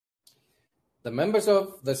The members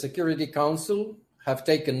of the Security Council have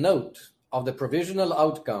taken note of the provisional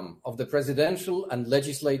outcome of the presidential and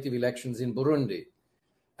legislative elections in Burundi,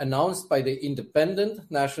 announced by the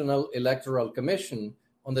Independent National Electoral Commission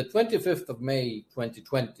on the 25th of May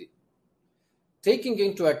 2020. Taking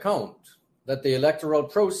into account that the electoral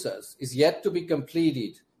process is yet to be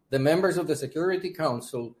completed, the members of the Security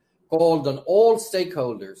Council called on all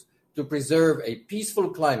stakeholders to preserve a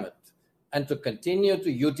peaceful climate and to continue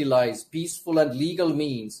to utilize peaceful and legal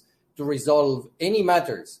means to resolve any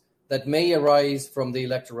matters that may arise from the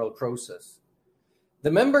electoral process.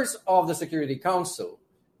 The members of the Security Council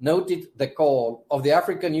noted the call of the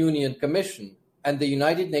African Union Commission and the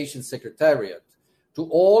United Nations Secretariat to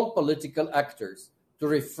all political actors to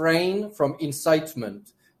refrain from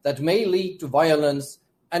incitement that may lead to violence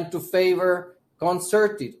and to favor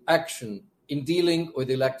concerted action in dealing with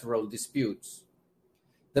electoral disputes.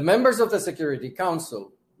 The members of the Security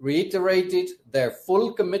Council reiterated their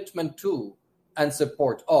full commitment to and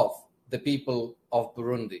support of the people of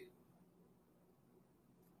Burundi.